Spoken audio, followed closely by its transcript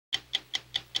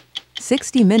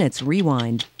60 Minutes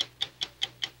Rewind.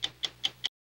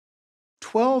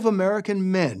 12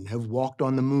 American men have walked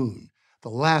on the moon. The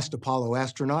last Apollo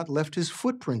astronaut left his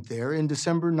footprint there in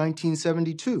December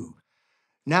 1972.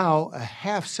 Now, a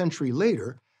half-century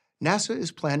later, NASA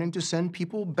is planning to send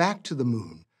people back to the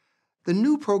moon. The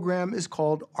new program is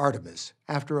called Artemis,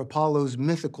 after Apollo's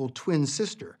mythical twin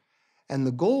sister. And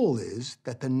the goal is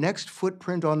that the next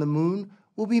footprint on the moon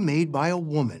will be made by a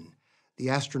woman. The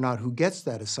astronaut who gets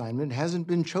that assignment hasn't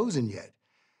been chosen yet.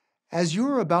 As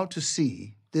you're about to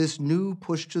see, this new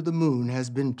push to the moon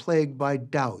has been plagued by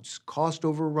doubts, cost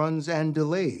overruns, and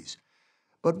delays.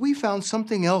 But we found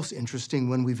something else interesting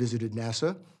when we visited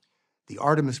NASA. The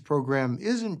Artemis program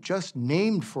isn't just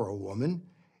named for a woman,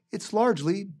 it's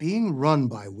largely being run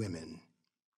by women.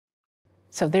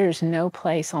 So there's no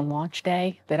place on launch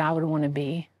day that I would want to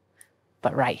be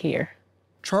but right here.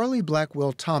 Charlie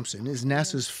Blackwell Thompson is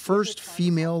NASA's first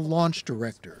female launch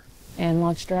director. And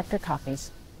launch director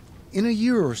copies. In a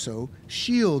year or so,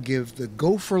 she'll give the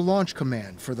Go for Launch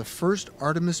command for the first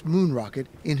Artemis moon rocket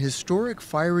in historic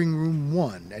Firing Room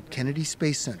 1 at Kennedy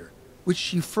Space Center, which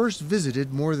she first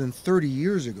visited more than 30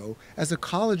 years ago as a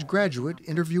college graduate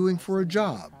interviewing for a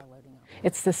job.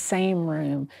 It's the same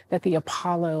room that the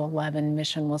Apollo 11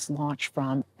 mission was launched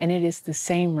from, and it is the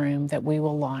same room that we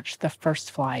will launch the first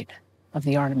flight of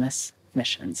the Artemis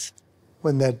missions.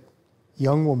 When that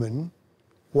young woman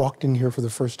walked in here for the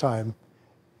first time,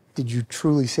 did you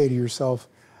truly say to yourself,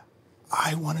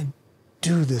 I want to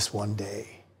do this one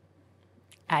day?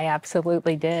 I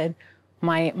absolutely did.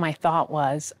 My thought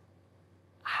was,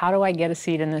 how do I get a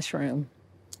seat in this room?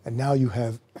 And now you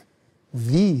have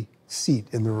the seat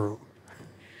in the room.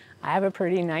 I have a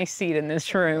pretty nice seat in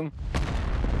this room.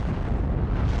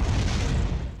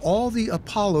 All the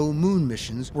Apollo moon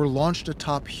missions were launched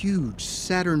atop huge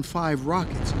Saturn V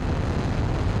rockets.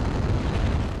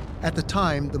 At the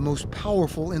time, the most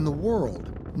powerful in the world,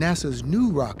 NASA's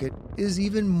new rocket is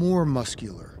even more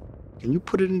muscular. Can you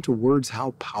put it into words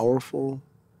how powerful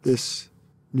this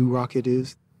new rocket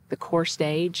is? The core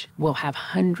stage will have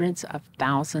hundreds of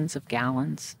thousands of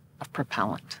gallons of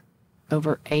propellant,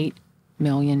 over 8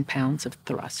 million pounds of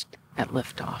thrust at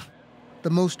liftoff. The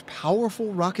most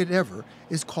powerful rocket ever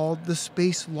is called the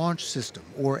Space Launch System,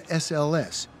 or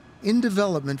SLS. In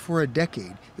development for a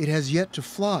decade, it has yet to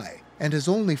fly and has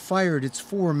only fired its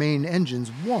 4 main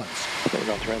engines once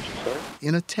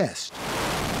in a test.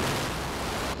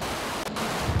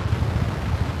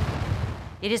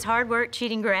 It is hard work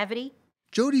cheating gravity.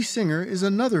 Jody Singer is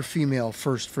another female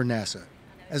first for NASA.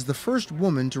 As the first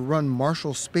woman to run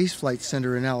Marshall Space Flight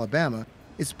Center in Alabama,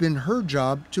 it's been her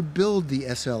job to build the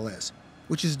SLS,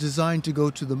 which is designed to go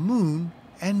to the moon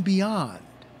and beyond.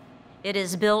 It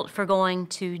is built for going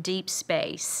to deep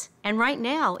space. And right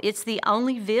now, it's the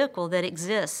only vehicle that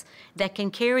exists that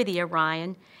can carry the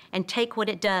Orion and take what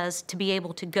it does to be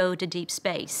able to go to deep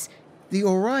space. The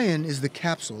Orion is the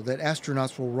capsule that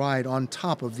astronauts will ride on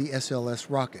top of the SLS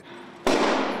rocket.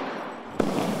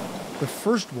 The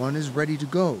first one is ready to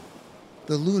go.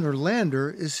 The lunar lander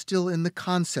is still in the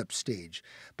concept stage,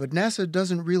 but NASA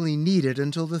doesn't really need it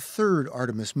until the third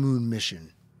Artemis moon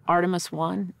mission. Artemis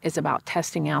 1 is about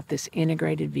testing out this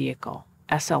integrated vehicle,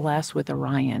 SLS with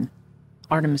Orion.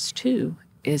 Artemis 2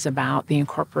 is about the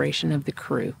incorporation of the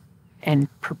crew and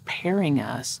preparing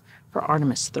us for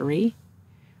Artemis 3,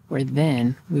 where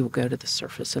then we will go to the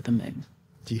surface of the moon.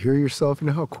 Do you hear yourself? You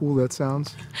know how cool that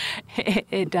sounds?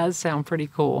 It does sound pretty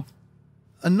cool.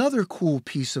 Another cool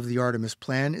piece of the Artemis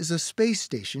plan is a space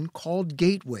station called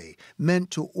Gateway, meant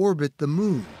to orbit the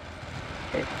moon.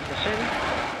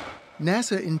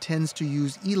 NASA intends to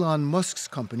use Elon Musk's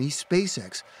company,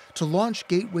 SpaceX, to launch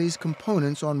Gateway's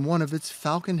components on one of its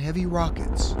Falcon Heavy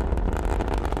rockets.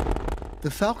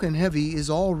 The Falcon Heavy is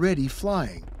already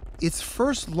flying. Its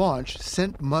first launch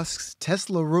sent Musk's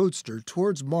Tesla Roadster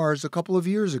towards Mars a couple of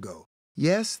years ago.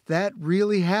 Yes, that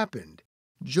really happened.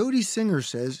 Jody Singer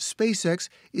says SpaceX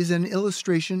is an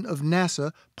illustration of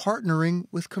NASA partnering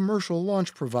with commercial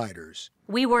launch providers.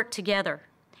 We work together,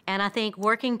 and I think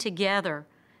working together,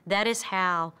 that is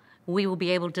how we will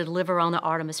be able to deliver on the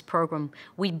Artemis program.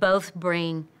 We both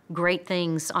bring great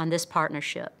things on this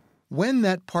partnership. When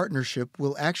that partnership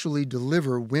will actually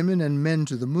deliver women and men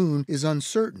to the moon is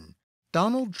uncertain.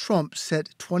 Donald Trump set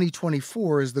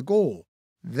 2024 as the goal.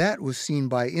 That was seen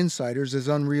by insiders as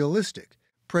unrealistic.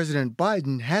 President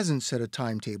Biden hasn't set a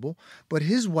timetable, but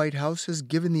his White House has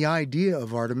given the idea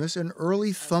of Artemis an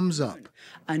early thumbs up.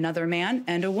 Another man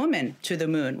and a woman to the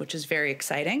moon, which is very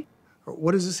exciting.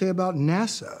 What does it say about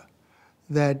NASA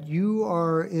that you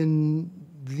are in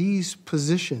these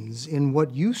positions in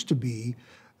what used to be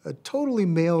a totally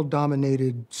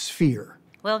male-dominated sphere.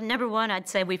 Well, number one, I'd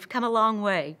say we've come a long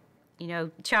way. You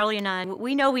know, Charlie and I,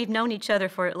 we know we've known each other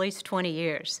for at least 20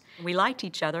 years. We liked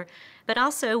each other, but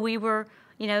also we were,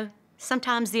 you know,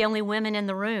 sometimes the only women in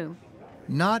the room.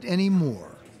 Not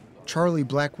anymore. Charlie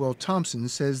Blackwell Thompson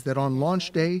says that on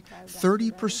launch day,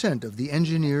 30% of the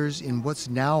engineers in what's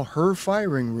now her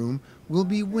firing room will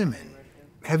be women.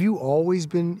 Have you always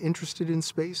been interested in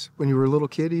space, when you were a little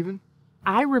kid even?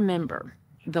 I remember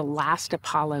the last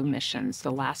Apollo missions,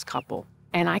 the last couple,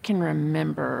 and I can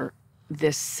remember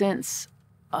this sense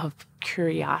of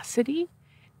curiosity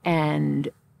and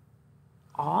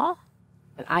awe.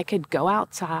 I could go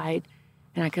outside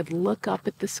and I could look up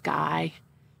at the sky,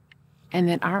 and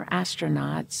that our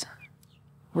astronauts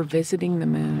were visiting the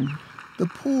moon. The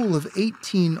pool of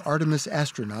 18 Artemis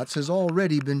astronauts has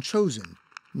already been chosen.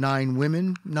 9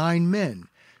 women, 9 men,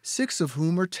 6 of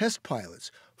whom are test pilots.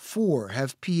 4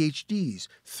 have PhDs,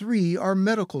 3 are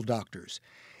medical doctors.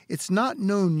 It's not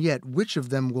known yet which of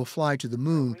them will fly to the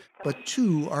moon, but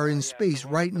 2 are in space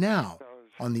right now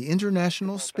on the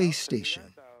International Space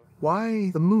Station.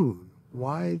 Why the moon?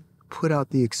 Why put out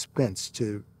the expense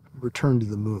to return to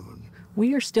the moon?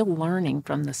 We are still learning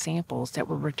from the samples that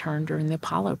were returned during the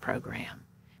Apollo program.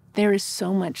 There is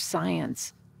so much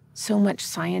science, so much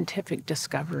scientific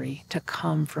discovery to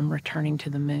come from returning to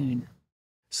the moon.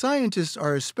 Scientists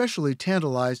are especially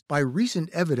tantalized by recent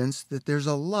evidence that there's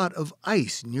a lot of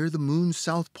ice near the moon's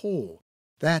south pole.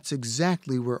 That's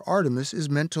exactly where Artemis is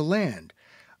meant to land.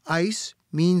 Ice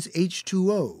means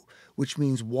H2O, which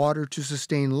means water to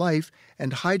sustain life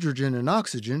and hydrogen and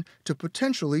oxygen to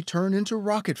potentially turn into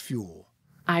rocket fuel.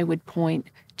 I would point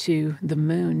to the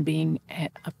moon being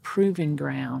a proving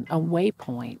ground, a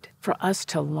waypoint for us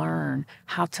to learn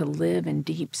how to live in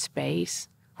deep space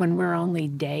when we're only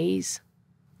days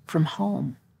from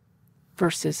home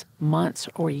versus months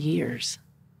or years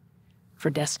for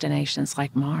destinations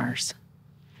like Mars.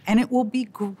 And it will be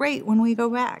great when we go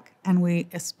back, and we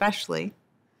especially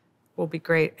will be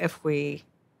great if we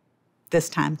this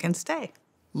time can stay.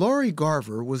 Laurie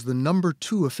Garver was the number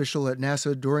 2 official at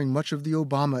NASA during much of the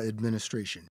Obama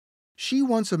administration. She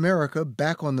wants America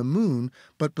back on the moon,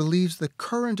 but believes the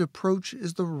current approach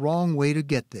is the wrong way to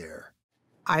get there.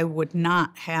 I would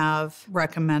not have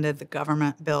recommended the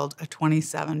government build a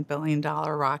 $27 billion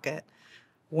rocket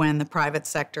when the private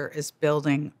sector is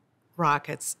building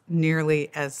rockets nearly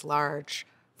as large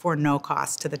for no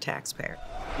cost to the taxpayer.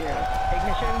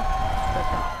 Ignition.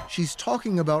 She's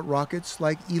talking about rockets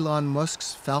like Elon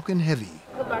Musk's Falcon Heavy.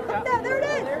 There it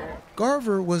is.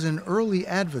 Garver was an early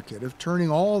advocate of turning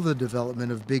all the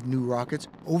development of big new rockets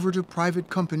over to private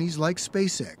companies like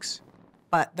SpaceX.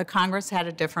 But the Congress had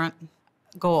a different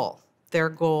goal. Their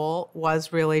goal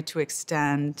was really to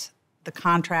extend the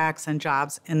contracts and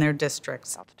jobs in their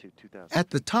districts. At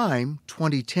the time,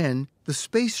 2010, the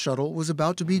space shuttle was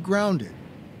about to be grounded.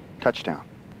 Touchdown.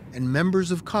 And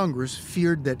members of Congress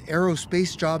feared that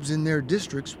aerospace jobs in their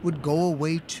districts would go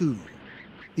away too.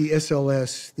 The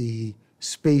SLS, the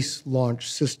Space Launch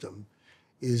System,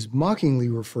 is mockingly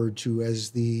referred to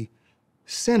as the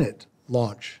Senate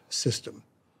Launch System.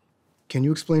 Can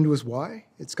you explain to us why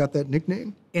it's got that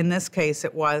nickname? In this case,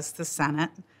 it was the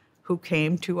Senate who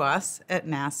came to us at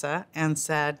NASA and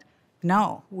said,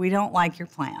 no, we don't like your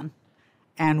plan,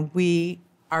 and we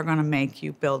are going to make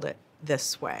you build it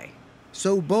this way.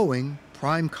 So Boeing,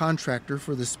 prime contractor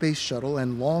for the space shuttle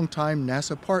and longtime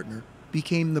NASA partner,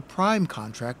 became the prime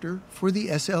contractor for the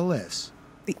SLS.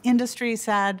 The industry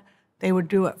said they would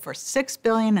do it for $6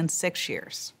 billion in 6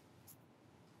 years.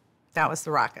 That was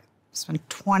the rocket. Spent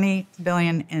 $20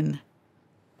 billion in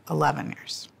 11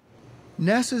 years.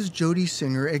 NASA's Jody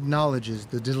Singer acknowledges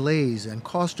the delays and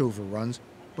cost overruns,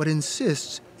 but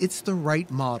insists it's the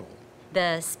right model.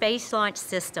 The Space Launch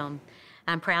System,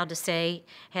 I'm proud to say,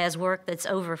 has work that's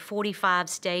over 45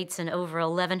 states and over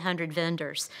 1,100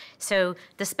 vendors. So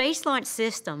the Space Launch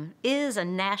System is a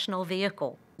national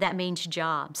vehicle. That means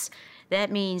jobs. That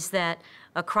means that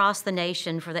across the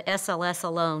nation, for the SLS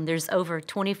alone, there's over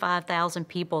 25,000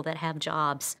 people that have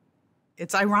jobs.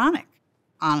 It's ironic,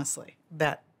 honestly,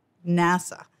 that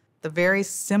NASA, the very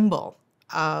symbol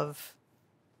of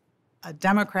a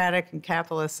democratic and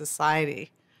capitalist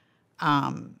society,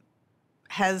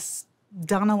 has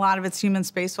done a lot of its human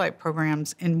spaceflight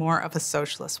programs in more of a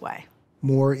socialist way.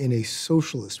 More in a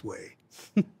socialist way.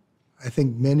 I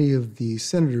think many of the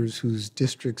senators whose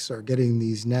districts are getting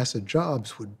these NASA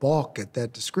jobs would balk at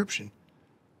that description.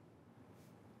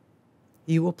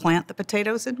 You will plant the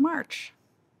potatoes in March.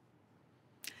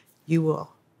 You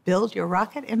will build your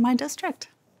rocket in my district.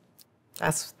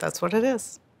 That's what it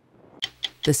is.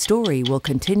 The story will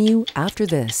continue after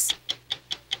this.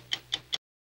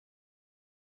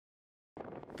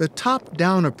 The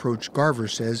top-down approach, Garver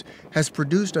says, has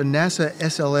produced a NASA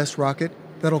SLS rocket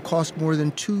that'll cost more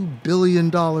than $2 billion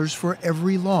for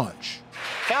every launch.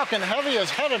 Falcon Heavy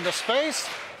is headed to space.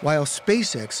 While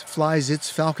SpaceX flies its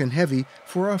Falcon Heavy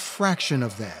for a fraction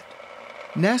of that.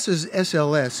 NASA's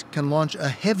SLS can launch a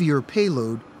heavier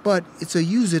payload, but it's a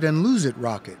use-it-and-lose-it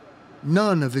rocket.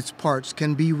 None of its parts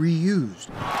can be reused.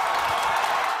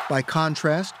 By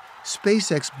contrast,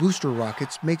 SpaceX booster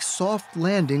rockets make soft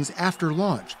landings after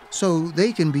launch, so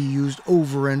they can be used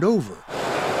over and over.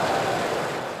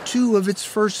 2 of its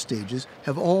first stages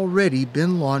have already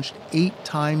been launched 8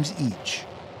 times each.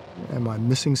 Am I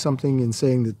missing something in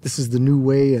saying that this is the new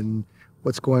way and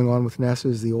what's going on with NASA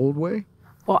is the old way?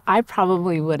 Well, I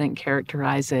probably wouldn't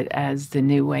characterize it as the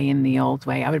new way and the old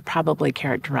way. I would probably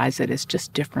characterize it as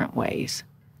just different ways.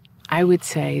 I would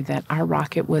say that our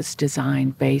rocket was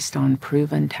designed based on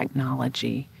proven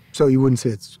technology. So you wouldn't say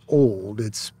it's old,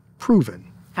 it's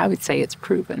proven. I would say it's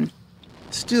proven.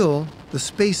 Still, the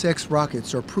SpaceX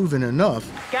rockets are proven enough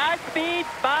Godspeed,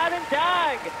 Bob and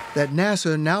Doug. that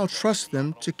NASA now trusts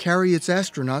them to carry its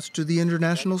astronauts to the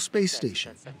International Space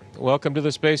Station. Welcome to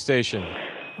the space station.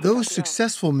 Those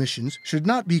successful missions should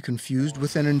not be confused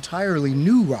with an entirely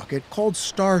new rocket called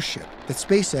Starship that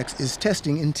SpaceX is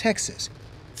testing in Texas.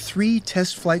 3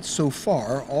 test flights so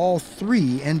far, all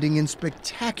 3 ending in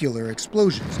spectacular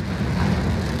explosions.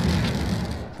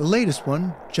 The latest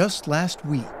one just last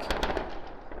week.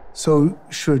 So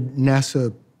should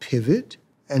NASA pivot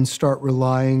and start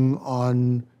relying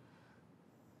on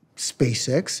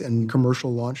SpaceX and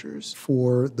commercial launchers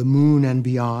for the moon and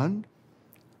beyond?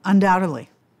 Undoubtedly.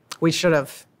 We should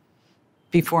have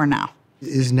before now.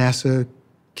 Is NASA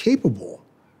capable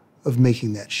of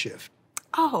making that shift?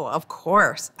 Oh, of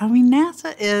course. I mean,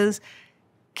 NASA is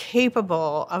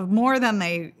capable of more than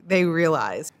they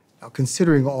realize. Now,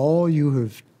 considering all you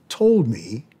have told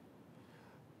me,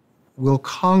 will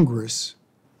Congress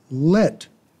let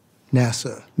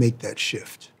NASA make that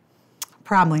shift?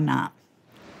 Probably not.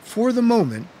 For the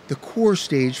moment, the core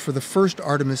stage for the first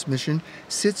Artemis mission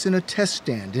sits in a test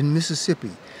stand in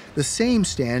Mississippi, the same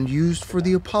stand used for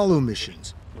the Apollo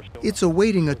missions. It's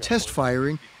awaiting a test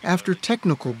firing after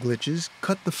technical glitches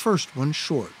cut the first one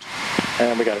short.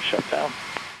 And we got to shut down.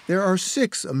 There are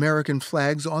 6 American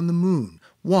flags on the moon,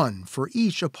 1 for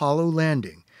each Apollo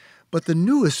landing. But the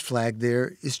newest flag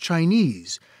there is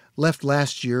Chinese, left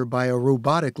last year by a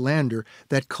robotic lander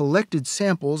that collected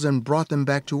samples and brought them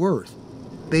back to Earth.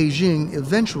 Beijing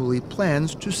eventually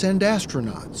plans to send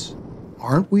astronauts.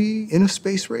 Aren't we in a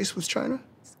space race with China?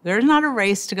 There's not a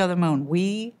race to go to the moon.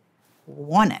 We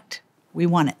won it. We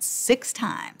won it 6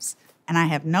 times. And I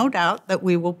have no doubt that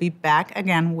we will be back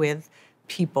again with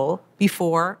people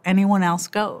before anyone else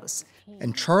goes.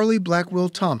 And Charlie Blackwell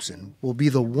Thompson will be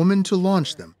the woman to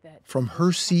launch them from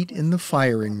her seat in the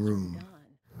firing room.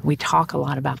 We talk a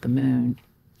lot about the moon,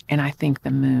 and I think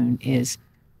the moon is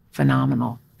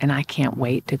phenomenal, and I can't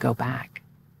wait to go back.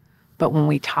 But when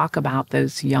we talk about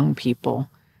those young people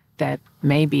that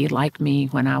may be like me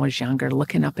when I was younger,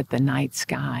 looking up at the night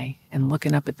sky and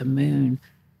looking up at the moon,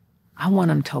 I want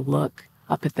them to look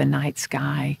up at the night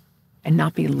sky and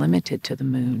not be limited to the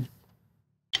moon.